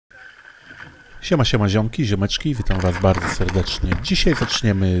Siema, siema ziomki, ziomeczki, witam was bardzo serdecznie. Dzisiaj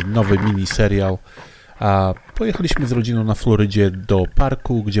zaczniemy nowy mini serial. Pojechaliśmy z rodziną na Florydzie do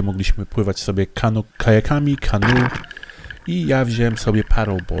parku, gdzie mogliśmy pływać sobie kajakami, kanu i ja wziąłem sobie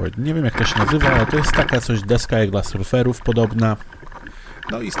paddleboard. Nie wiem jak to się nazywa, ale to jest taka coś deska jak dla surferów podobna.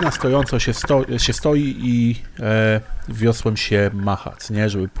 No i na stojąco się stoi i wiosłem się machać, nie,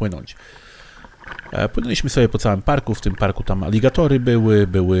 żeby płynąć. Płynęliśmy sobie po całym parku, w tym parku tam aligatory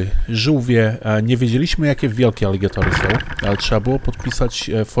były żółwie. Nie wiedzieliśmy jakie wielkie aligatory są, ale trzeba było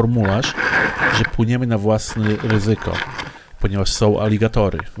podpisać formularz, że płyniemy na własne ryzyko, ponieważ są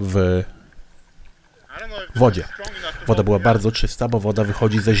aligatory w wodzie. Woda była bardzo czysta, bo woda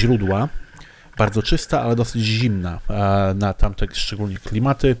wychodzi ze źródła. Bardzo czysta, ale dosyć zimna na tamte szczególnie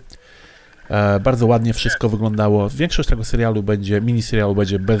klimaty. Bardzo ładnie wszystko wyglądało. Większość tego serialu miniserialu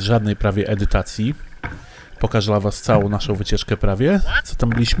będzie bez żadnej prawie edytacji. Pokażę dla was całą naszą wycieczkę prawie, co tam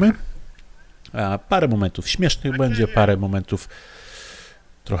byliśmy. Parę momentów śmiesznych będzie, parę momentów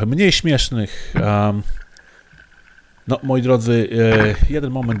trochę mniej śmiesznych. No, moi drodzy,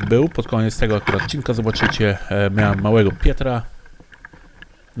 jeden moment był, pod koniec tego akurat odcinka zobaczycie, miałem małego Pietra.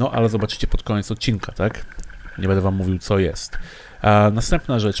 No, ale zobaczycie pod koniec odcinka, tak? Nie będę wam mówił, co jest.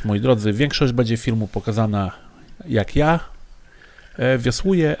 Następna rzecz, moi drodzy, większość będzie filmu pokazana, jak ja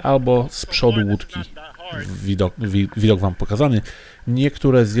wiosłuję, albo z przodu łódki. Widok wam pokazany.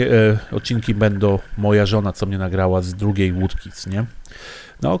 Niektóre odcinki będą moja żona, co mnie nagrała z drugiej łódki, nie?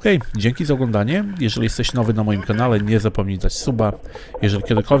 No okej, dzięki za oglądanie. Jeżeli jesteś nowy na moim kanale, nie zapomnij dać suba. Jeżeli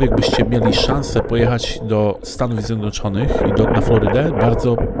kiedykolwiek byście mieli szansę pojechać do Stanów Zjednoczonych i na Florydę,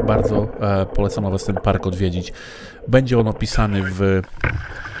 bardzo polecam was ten park odwiedzić. Będzie on opisany w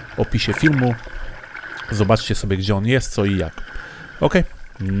opisie filmu. Zobaczcie sobie, gdzie on jest, co i jak. Okej,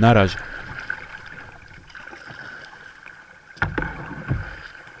 na razie.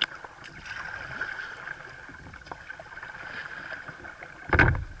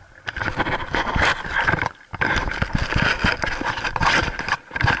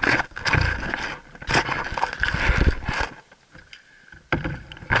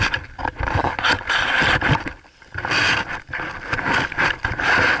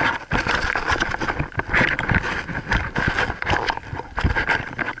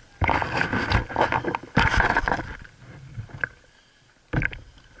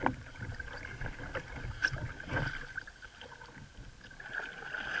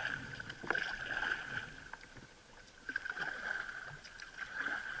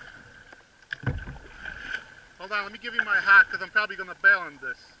 Hold on, let me give you my hat because I'm probably going to bail on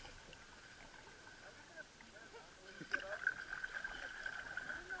this.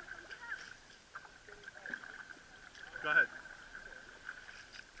 Go ahead.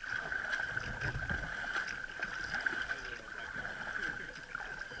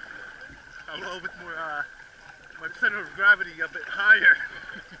 A little bit more, my center of gravity a bit higher.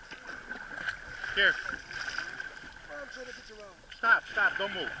 Here. Stop,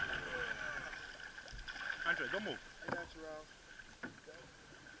 don't move. Andre, don't move. I got you, Ralph.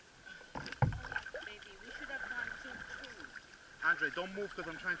 Maybe we should have gone team two. Andre, don't move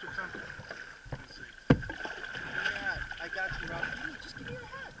because I'm trying to count. Let's see. Yeah, I got you, Ralph. Just give me your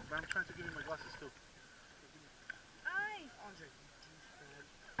hat. But I'm trying to give you my glasses too. Aye. Andre,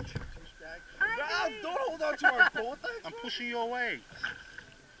 you douchebag. Aye. Ralph, don't hold on to our phone. I'm pushing you away.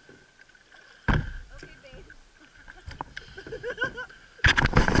 Okay, babe.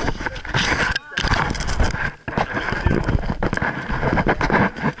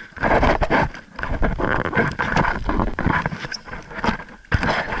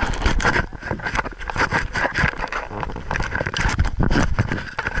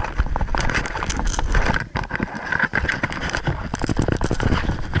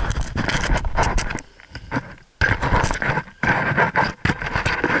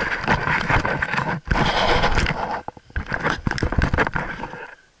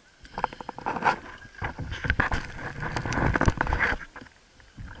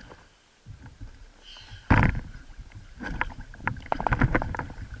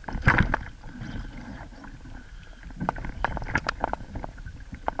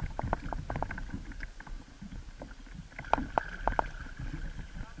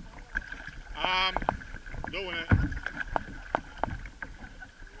 Doing it.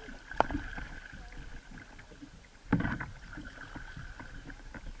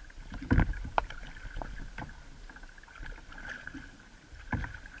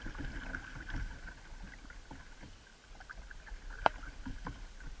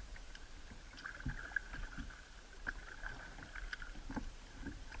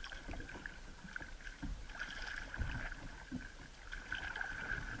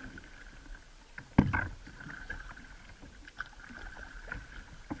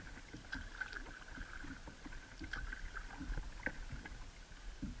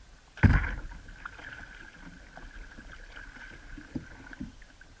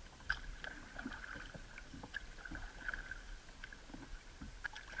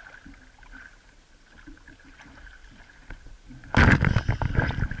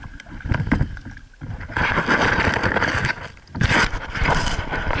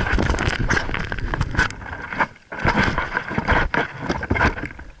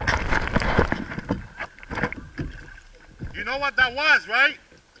 that was, right?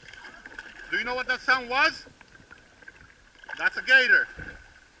 Do you know what that sound was? That's a gator.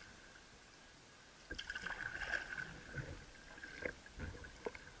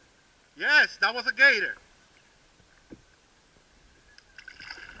 Yes, that was a gator.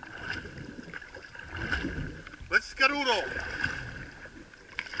 Let's Garudo.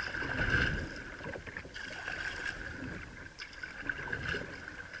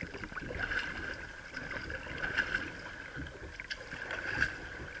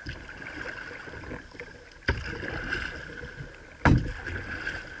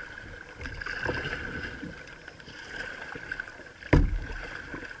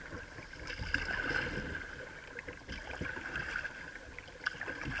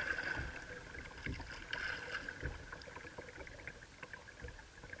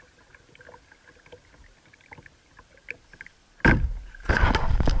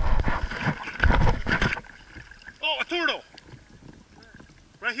 A turtle!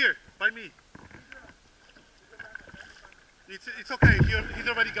 Right here, by me. It's okay, he's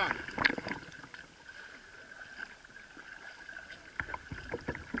already gone.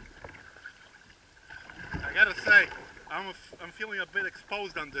 I gotta say, I'm feeling a bit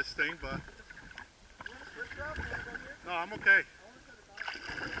exposed on this thing, but... No, I'm okay.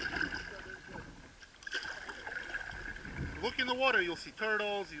 Look in the water, you'll see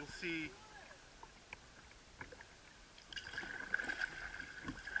turtles, you'll see...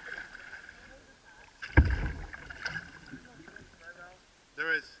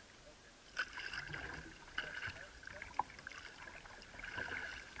 There is.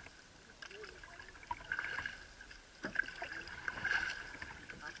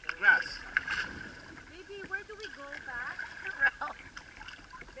 Grass. Baby, where do we go back?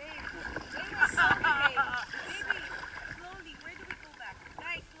 Babe, slowly. Baby, slowly, where do we go back?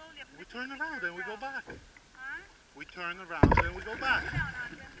 Guys, slowly. We turn around and we go back. Huh? We turn around and we go back. Slow down,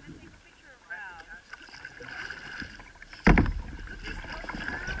 I'm gonna take a picture around.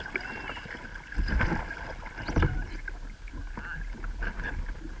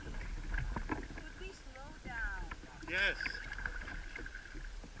 Could we slow down? Yes.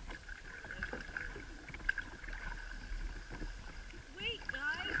 Wait,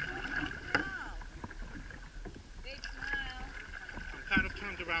 guys, don't look now. Babe, smile. I'm kind of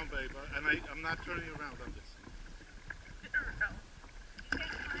turned around, babe, and I'm not turning around on this. You can't smile?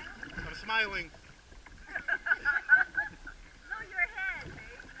 I'm smiling. No, your head,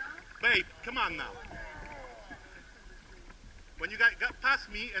 babe, no? Babe, come on now. When you got past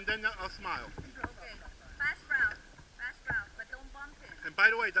me, and then I'll smile. Okay, fast round, but don't bump it. And by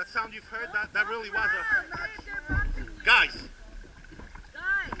the way, that sound you've heard, that really was a... Babe, they're bumping me. Guys,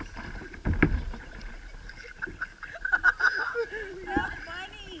 Guys! That's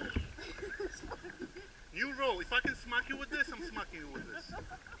funny! new rule. If I can smack you with this, I'm smacking you with this.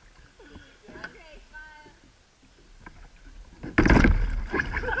 Okay, fine.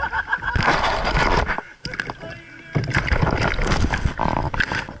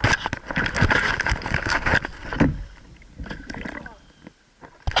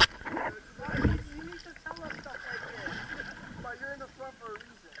 You need to tell us stuff like this. But you're in the front for a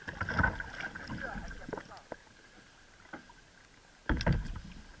reason. Yeah, I can't stop.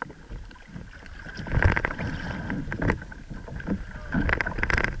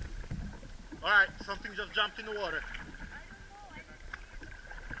 Alright, something just jumped in the water.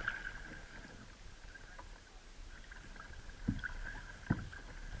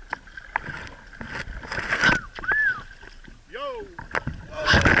 Yo!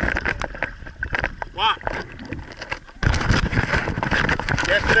 What?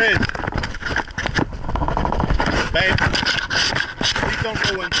 Yes, it is. Babe, please don't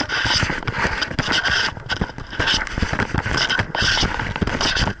ruin.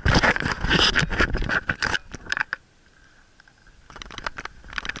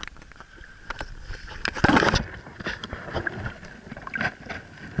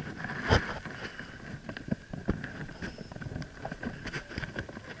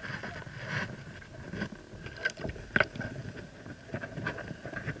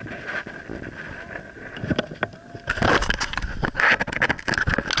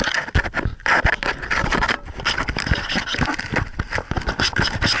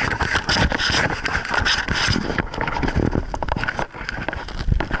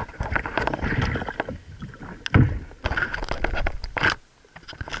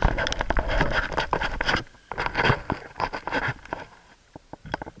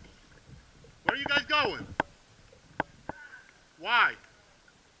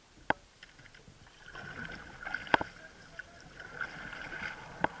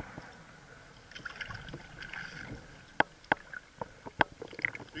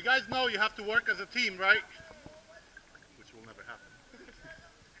 guys know you have to work as a team, right? Which will never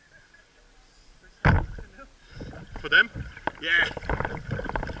happen. For them? Yeah.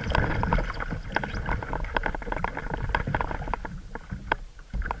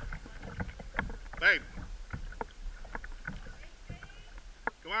 Babe.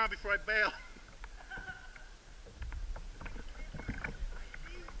 Come on before I bail.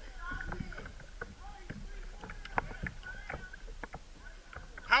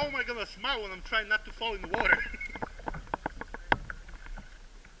 How am I gonna smile when I'm trying not to fall in the water?